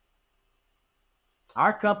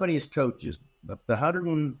 Our company is coaches. The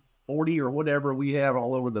 140 or whatever we have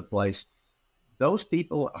all over the place, those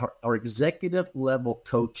people are executive level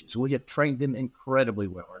coaches. We have trained them incredibly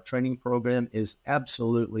well. Our training program is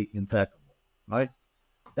absolutely impeccable, right?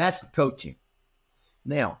 That's coaching.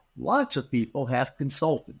 Now, lots of people have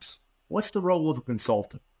consultants. What's the role of a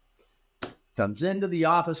consultant? Comes into the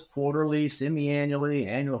office quarterly, semi-annually,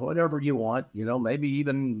 annual, whatever you want, maybe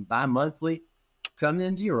even bi-monthly, come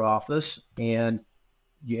into your office and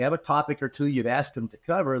you have a topic or two you've asked them to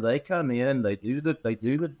cover. They come in, they do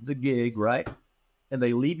the gig, right? And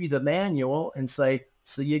they leave you the manual and say,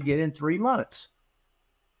 see you again in 3 months.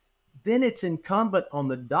 Then it's incumbent on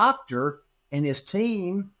the doctor and his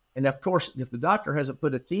team. And of course, if the doctor hasn't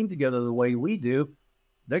put a team together the way we do,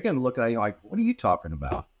 they're going to look at you like, what are you talking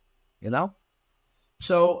about?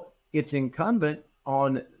 So it's incumbent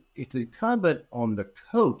on the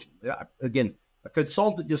coach. Again, a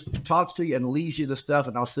consultant just talks to you and leaves you the stuff,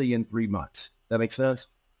 and I'll see you in 3 months. Does that make sense?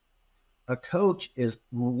 A coach is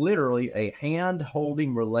literally a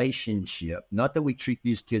hand-holding relationship. Not that we treat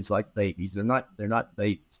these kids like babies. They're not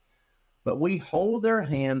babies. But we hold their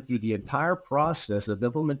hand through the entire process of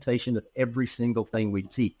implementation of every single thing we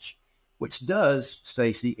teach, which does,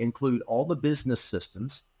 Stacy, include all the business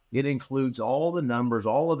systems. It includes all the numbers,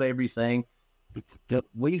 all of everything.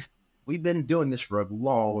 We've been doing this for a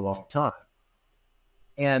long, long time.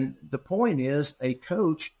 And the point is, a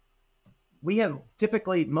coach, we have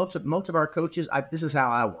typically, most of our coaches, this is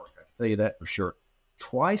how I work. I can tell you that for sure.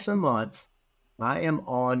 Twice a month, I am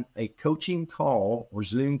on a coaching call or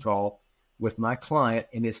Zoom call with my client,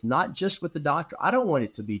 and it's not just with the doctor. I don't want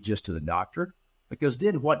it to be just to the doctor, because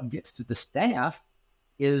then what gets to the staff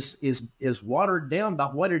is watered down by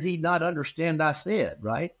what did he not understand I said,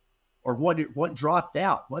 right? Or what dropped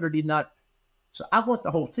out? What did he not? So I want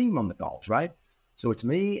the whole team on the calls, right? So it's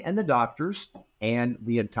me and the doctors and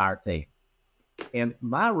the entire team. And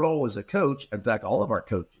my role as a coach, in fact, all of our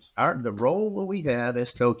coaches, the role that we have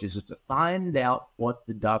as coaches is to find out what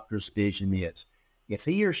the doctor's vision is. If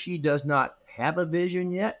he or she does not have a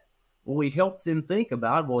vision yet, well, we help them think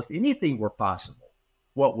about, well, if anything were possible,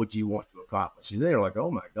 what would you want to accomplish? And they're like,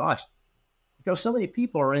 oh my gosh, because so many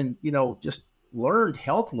people are in, just learned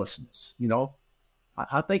helplessness.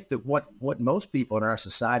 I think that what most people in our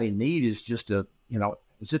society need is just a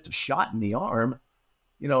shot in the arm.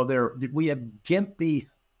 We have gimpy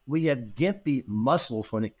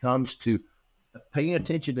muscles when it comes to paying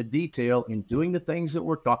attention to detail and doing the things that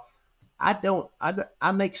we're taught.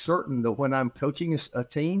 I make certain that when I'm coaching a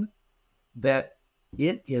team that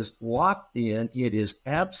it is locked in. It is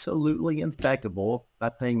absolutely impeccable by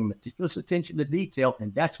paying meticulous attention to detail,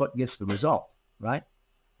 and that's what gets the result, right?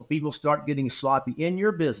 When people start getting sloppy in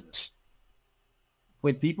your business,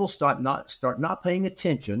 when people start not paying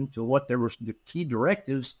attention to what the key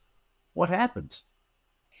directives, what happens?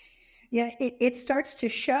 Yeah, it starts to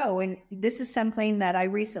show. And this is something that I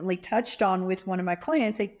recently touched on with one of my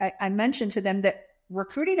clients. I mentioned to them that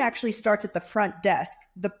recruiting actually starts at the front desk.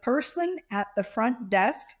 The person at the front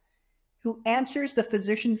desk who answers the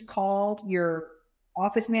physician's call, your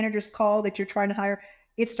office manager's call that you're trying to hire,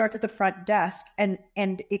 it starts at the front desk and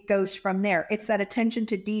it goes from there. It's that attention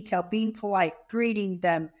to detail, being polite, greeting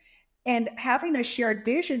them, And having a shared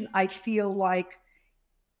vision, I feel like,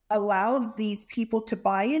 allows these people to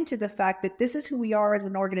buy into the fact that this is who we are as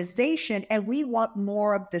an organization and we want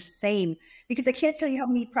more of the same. Because I can't tell you how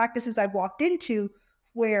many practices I've walked into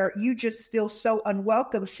where you just feel so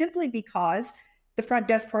unwelcome simply because the front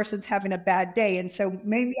desk person's having a bad day. And so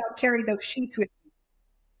maybe I'll carry those sheets with me.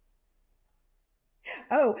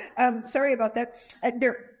 Oh, sorry about that.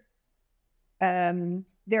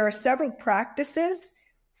 There are several practices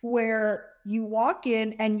where you walk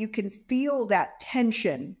in and you can feel that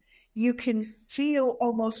tension. You can feel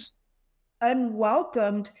almost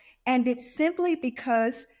unwelcomed. And it's simply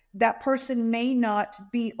because that person may not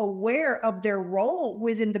be aware of their role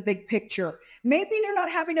within the big picture. Maybe they're not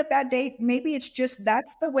having a bad day. Maybe it's just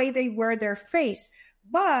that's the way they wear their face.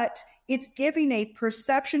 But it's giving a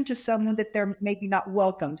perception to someone that they're maybe not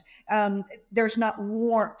welcomed. There's not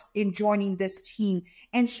warmth in joining this team.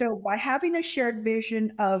 And so by having a shared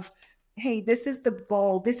vision of, hey, this is the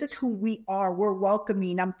goal, this is who we are, we're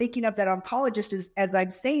welcoming. I'm thinking of that oncologist as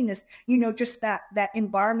I'm saying this, just that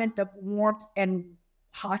environment of warmth and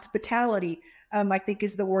hospitality, I think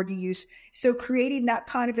is the word you use. So creating that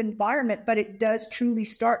kind of environment, but it does truly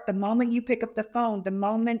start the moment you pick up the phone, the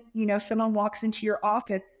moment, someone walks into your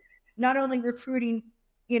office, not only recruiting,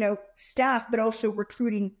 staff, but also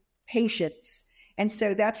recruiting patients. And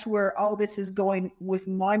so that's where all this is going with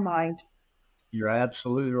my mind. You're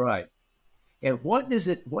absolutely right. And what does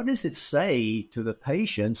it say to the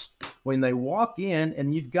patients when they walk in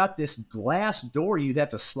and you've got this glass door you have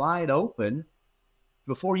to slide open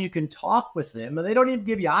before you can talk with them, and they don't even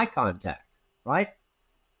give you eye contact, right?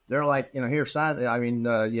 They're like, here, sign.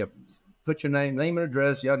 Put your name and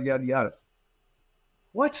address, yada yada yada.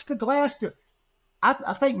 What's the glass door?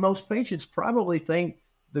 I think most patients probably think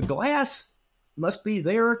the glass must be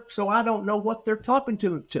there, so I don't know what they're talking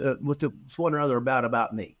with one another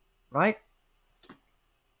about me, right?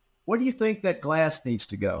 Where do you think that glass needs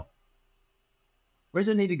to go? Where does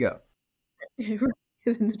it need to go? In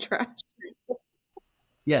the trash.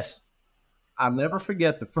 Yes. I'll never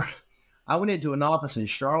forget I went into an office in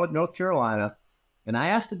Charlotte, North Carolina, and I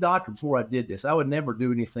asked the doctor before I did this. I would never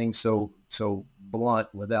do anything so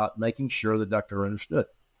blunt without making sure the doctor understood.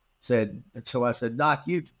 So I said, Doc,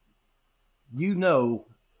 you know,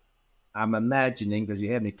 I'm imagining, because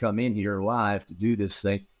you had me come in here live to do this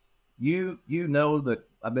thing, you know that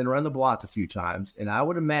I've been around the block a few times, and I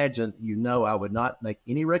would imagine I would not make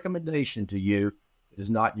any recommendation to you that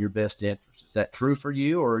is not in your best interest. Is that true for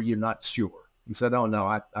you, or are you not sure? He said, oh, no,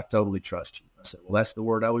 I totally trust you. I said, well, that's the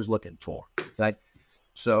word I was looking for. Okay.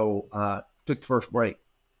 So took the first break.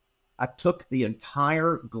 I took the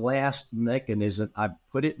entire glass mechanism, I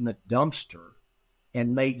put it in the dumpster,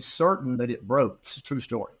 and made certain that it broke. It's a true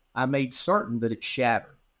story. I made certain that it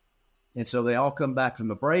shattered. And so they all come back from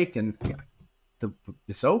the break, and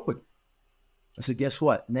it's open. I said, guess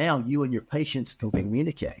what? Now you and your patients can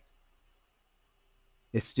communicate.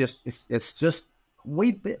 It's just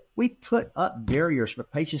we put up barriers for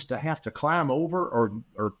patients to have to climb over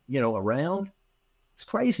or around. It's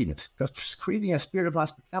craziness, because creating a spirit of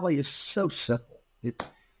hospitality is so simple.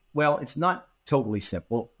 It's not totally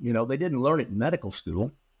simple. They didn't learn it in medical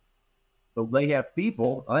school, but they have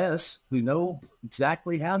people, us, who know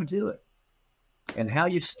exactly how to do it. And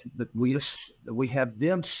we have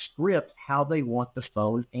them script how they want the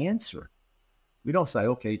phone answered. We don't say,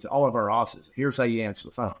 okay, to all of our offices, here's how you answer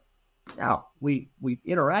the phone. Now, we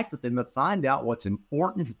interact with them and find out what's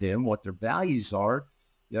important to them, what their values are,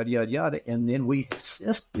 yada, yada, yada, and then we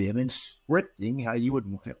assist them in scripting how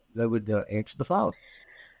they would answer the phone.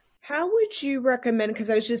 How would you recommend, because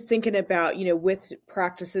I was just thinking about, with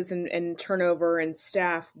practices and turnover and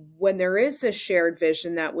staff, when there is a shared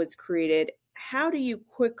vision that was created, how do you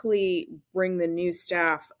quickly bring the new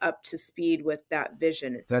staff up to speed with that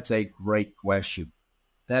vision? That's a great question.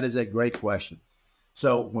 That is a great question.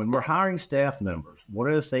 So when we're hiring staff members, one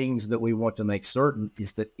of the things that we want to make certain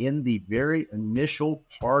is that in the very initial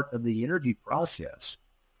part of the interview process,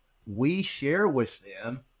 we share with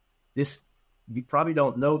them this. You probably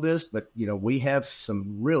don't know this, but we have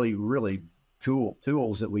some really, really cool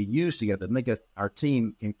tools that we use together that make our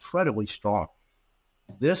team incredibly strong.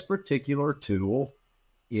 This particular tool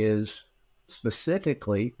is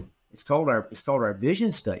specifically, it's called our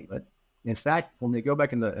vision statement. In fact, when they go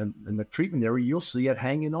back in the treatment area, you'll see it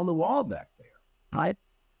hanging on the wall back there, right?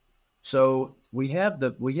 So we have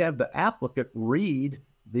the applicant read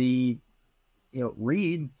the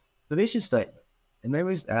vision statement. And they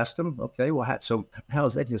always ask them, okay, well, how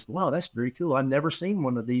is that? Just, wow, that's very cool. I've never seen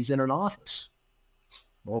one of these in an office.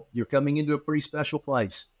 Well, you're coming into a pretty special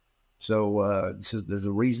place. So there's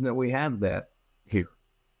a reason that we have that here.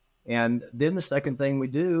 And then the second thing we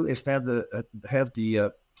do is have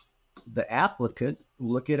the applicant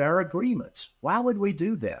look at our agreements. Why would we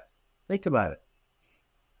do that? Think about it.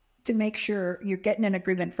 To make sure you're getting an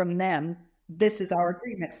agreement from them. This is our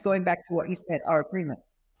agreements. Going back to what you said, our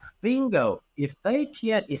agreements. Bingo. If they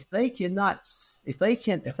don't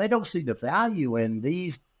see the value in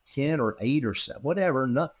these 10 or 8 or 7, whatever,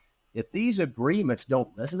 no, if these agreements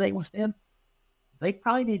don't resonate with them, they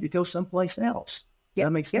probably need to go someplace else. Yep.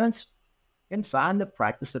 That makes sense? And find the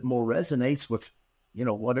practice that more resonates with,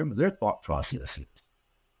 whatever their thought process is.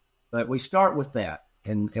 But we start with that,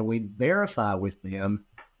 and we verify with them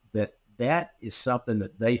that is something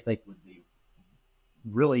that they think would be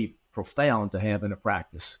really profound to have in a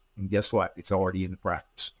practice. And guess what? It's already in the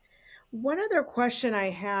practice. One other question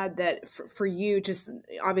I had that for you, just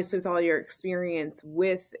obviously with all your experience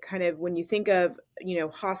with kind of when you think of,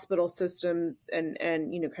 hospital systems and,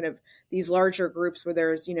 kind of these larger groups where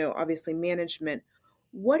there's, obviously management,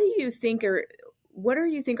 what do you think are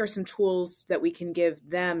some tools that we can give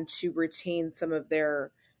them to retain some of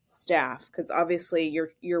their staff? Because obviously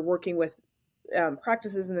you're working with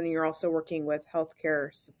practices, and then you're also working with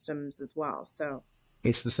healthcare systems as well. So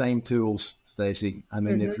it's the same tools, Stacy. I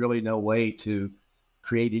mean, there's really no way to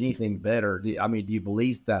create anything better. Do you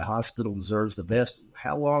believe that hospital deserves the best?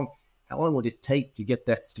 How long would it take to get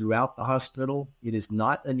that throughout the hospital? It's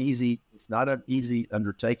not an easy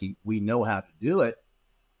undertaking. We know how to do it.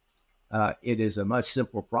 It is a much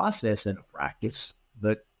simpler process in a practice,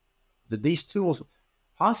 but these tools,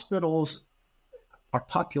 hospitals are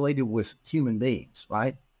populated with human beings,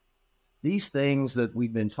 right? These things that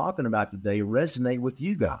we've been talking about today resonate with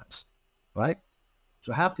you guys, right?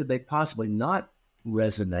 So how could they possibly not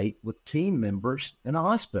resonate with team members in a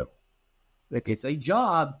hospital? It's a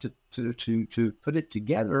job to put it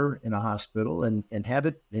together in a hospital and have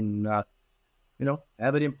it in,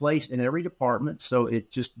 have it in place in every department.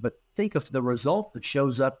 But think of the result that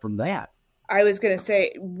shows up from that. I was going to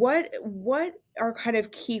say, what are kind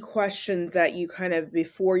of key questions that you kind of,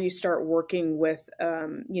 before you start working with,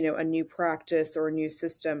 a new practice or a new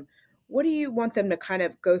system, what do you want them to kind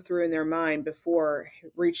of go through in their mind before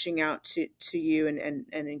reaching out to you and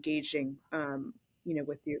engaging,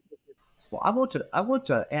 with you? Well, I want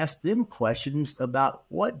to ask them questions about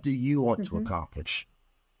what do you want to accomplish?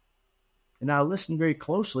 And I listen very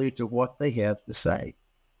closely to what they have to say.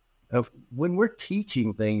 When we're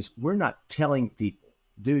teaching things, we're not telling people,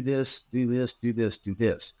 do this, do this, do this, do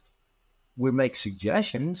this. We make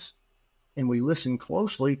suggestions and we listen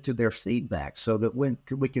closely to their feedback so that when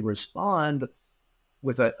we can respond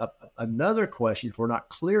with another question if we're not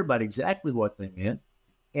clear about exactly what they meant,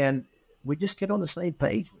 and we just get on the same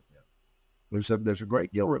page with them. There's a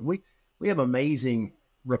great deal. We have amazing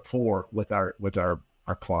rapport with our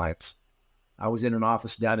clients. I was in an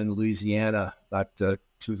office down in Louisiana about 2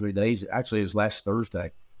 or 3 days. Actually, it was last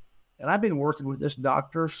Thursday. And I've been working with this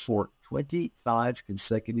doctor for 25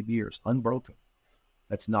 consecutive years, unbroken.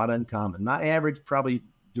 That's not uncommon. My average probably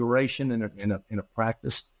duration in a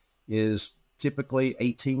practice is typically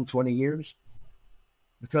 18, 20 years,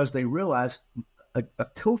 because they realize a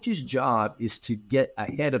coach's job is to get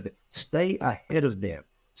ahead of it, stay ahead of them.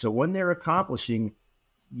 So when they're accomplishing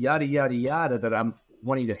yada, yada, yada that I'm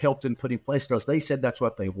wanting to help them put in place because they said that's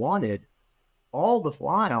what they wanted, all the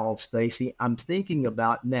while, Stacy, I'm thinking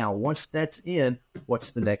about now, once that's in,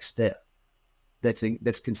 what's the next step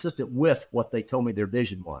that's consistent with what they told me their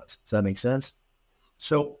vision was. Does that make sense?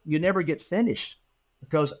 So you never get finished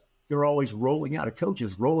because you're always rolling out. A coach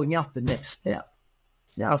is rolling out the next step.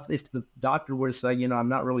 Now, if the doctor were to say, I'm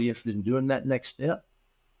not really interested in doing that next step,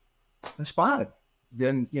 that's fine.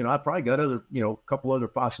 Then, I probably got a couple other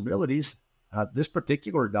possibilities. This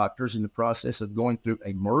particular doctor's in the process of going through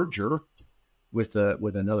a merger with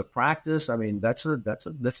another practice. I mean, that's a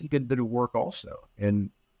good bit of work also, and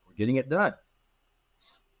we're getting it done.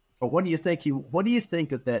 But what do you think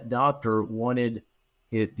that doctor wanted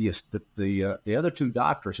the other two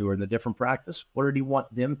doctors who are in the different practice? What did he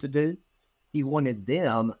want them to do? He wanted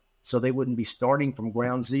them so they wouldn't be starting from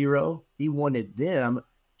ground zero. He wanted them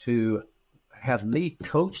to have me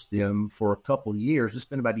coach them for a couple of years. It's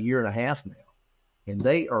been about 1.5 years now, and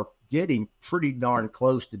they are getting pretty darn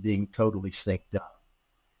close to being totally synced up.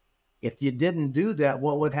 If you didn't do that,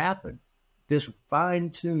 what would happen? This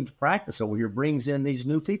fine-tuned practice over here brings in these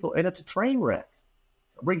new people, and it's a train wreck.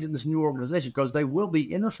 It brings in this new organization because they will be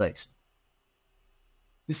interfacing.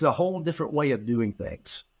 This is a whole different way of doing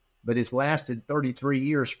things, but it's lasted 33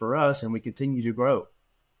 years for us, and we continue to grow.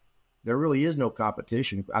 There really is no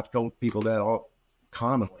competition. I've told people that all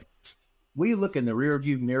commonly. We look in the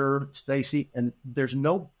rearview mirror, Stacy, and there's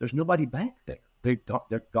nobody back there. They're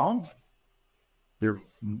gone. They're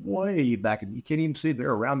way back, and you can't even see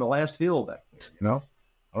they're around the last hill back there. I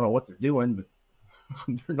don't know what they're doing, but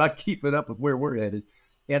they're not keeping up with where we're headed.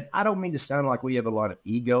 And I don't mean to sound like we have a lot of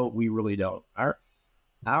ego. We really don't. Our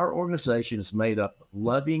organization is made up of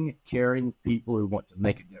loving, caring people who want to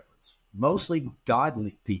make a difference, mostly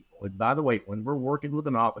godly people. And by the way, when we're working with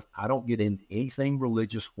an office, I don't get into anything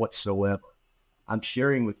religious whatsoever. I'm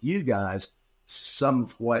sharing with you guys some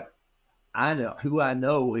of what I know, who I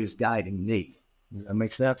know is guiding me. Does that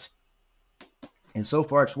make sense? And so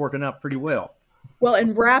far, it's working out pretty well. Well,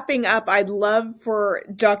 and wrapping up, I'd love for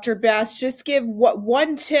Dr. Bass just give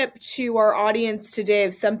one tip to our audience today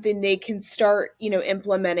of something they can start,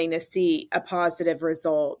 implementing to see a positive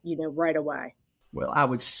result, right away. Well, I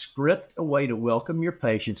would script a way to welcome your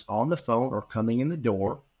patients on the phone or coming in the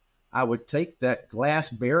door. I would take that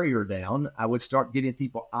glass barrier down. I would start getting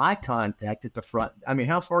people eye contact at the front. I mean,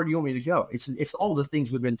 how far do you want me to go? It's all the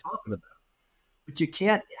things we've been talking about. But you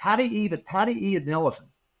can't. How do you eat an elephant?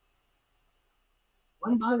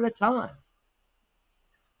 One bite at a time.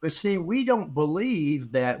 But see, we don't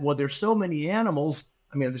believe that. Well, there's so many animals.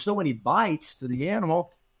 I mean, there's so many bites to the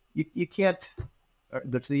animal. You can't.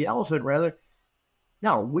 To the elephant, rather.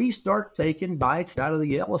 No, we start taking bites out of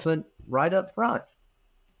the elephant right up front.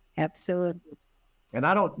 Absolutely. And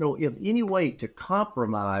I don't know if any way to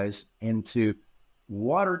compromise and to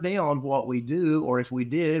water down what we do, or if we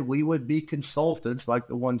did, we would be consultants like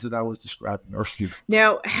the ones that I was describing earlier.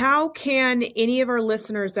 Now, how can any of our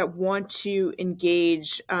listeners that want to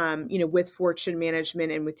engage, with Fortune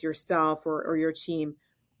Management and with yourself or your team,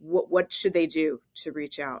 what should they do to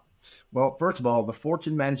reach out? Well, first of all, the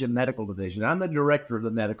Fortune Management Medical Division. I'm the director of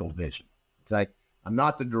the medical division. Okay, I'm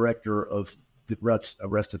not the director of the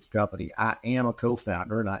rest of the company. I am a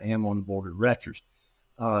co-founder and I am on the board of directors.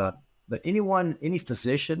 But any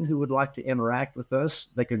physician who would like to interact with us,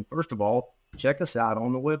 they can first of all check us out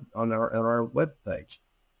on the web on our web page.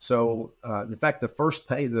 So, in fact, the first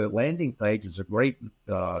page, the landing page, is a great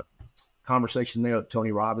conversation there that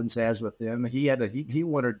Tony Robbins has with them. He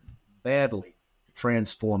wanted badly to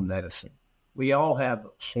transform medicine. We all have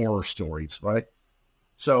horror stories, right?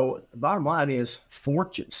 So, the bottom line is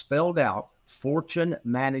Fortune, spelled out, Fortune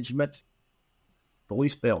Management, fully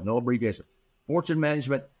spelled, no abbreviation.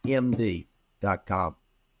 FortuneManagementMD.com.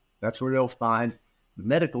 That's where they'll find the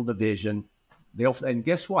medical division. And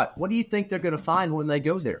guess what? What do you think they're going to find when they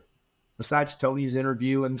go there? Besides Tony's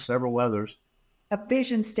interview and several others. A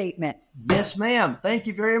vision statement. Yes, ma'am. Thank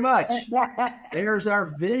you very much. There's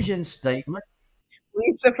our vision statement.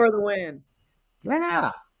 Lisa for the win.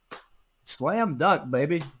 Yeah. Slam dunk,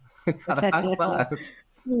 baby. High five.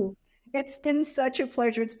 It's been such a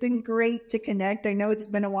pleasure. It's been great to connect. I know it's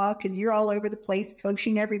been a while because you're all over the place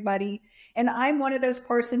coaching everybody. And I'm one of those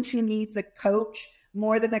persons who needs a coach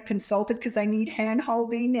more than a consultant because I need hand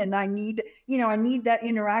holding and I need that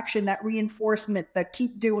interaction, that reinforcement, that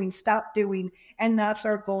keep doing, stop doing. And that's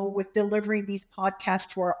our goal with delivering these podcasts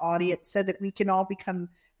to our audience so that we can all become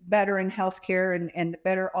better in healthcare and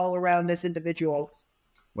better all around as individuals.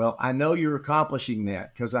 Well, I know you're accomplishing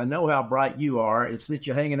that because I know how bright you are. And since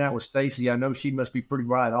you're hanging out with Stacy, I know she must be pretty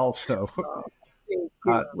bright also.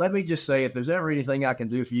 Let me just say, if there's ever anything I can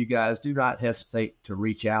do for you guys, do not hesitate to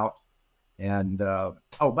reach out. And,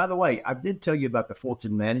 by the way, I did tell you about the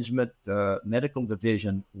Fortune Management Medical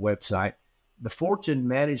Division website. The Fortune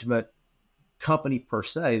Management company per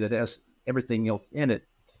se that has everything else in it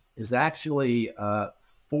is actually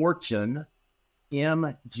Fortune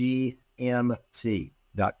MGMT.com,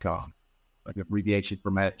 like an abbreviation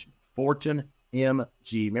for management. Fortune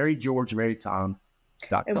MG, Mary George, Mary Tom.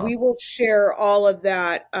 And we will share all of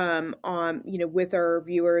that with our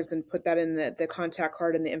viewers and put that in the contact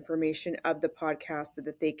card and the information of the podcast so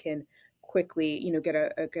that they can quickly, get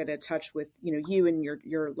a touch with, you and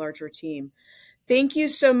your larger team. Thank you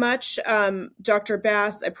so much, Dr.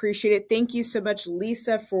 Bass. I appreciate it. Thank you so much,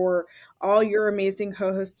 Lisa, for all your amazing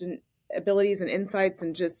co-host and abilities and insights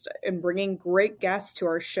and bringing great guests to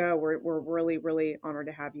our show. We're really, really honored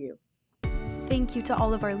to have you. Thank you to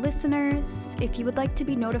all of our listeners. If you would like to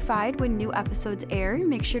be notified when new episodes air,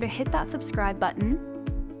 make sure to hit that subscribe button.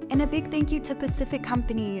 And a big thank you to Pacific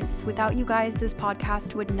Companies. Without you guys, this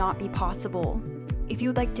podcast would not be possible. If you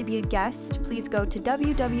would like to be a guest, please go to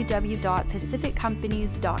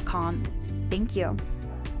www.pacificcompanies.com. Thank you.